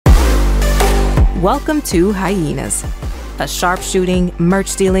Welcome to HYENAS, a sharpshooting,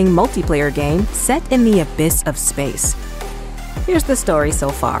 merch-stealing multiplayer game set in the abyss of space. Here's the story so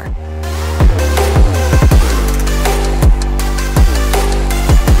far.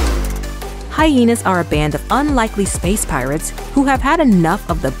 HYENAS are a band of unlikely space pirates who have had enough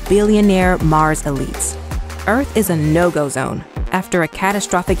of the billionaire Mars elites. Earth is a no-go zone after a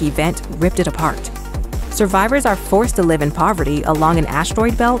catastrophic event ripped it apart. Survivors are forced to live in poverty along an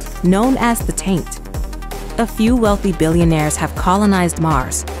asteroid belt known as the Taint. A few wealthy billionaires have colonized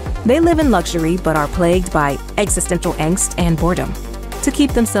Mars. They live in luxury but are plagued by existential angst and boredom. To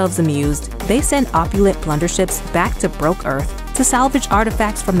keep themselves amused, they send opulent plunder ships back to broke Earth to salvage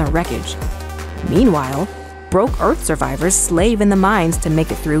artifacts from the wreckage. Meanwhile, broke Earth survivors slave in the mines to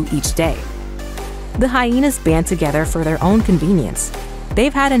make it through each day. The HYENAS band together for their own convenience.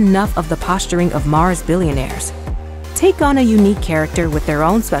 They've had enough of the posturing of Mars billionaires. Take on a unique character with their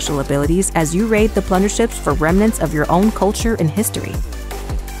own special abilities as you raid the plunder ships for remnants of your own culture and history.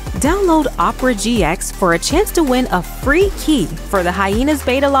 Download Opera GX for a chance to win a free key for the HYENAS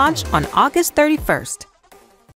beta launch on August 31st.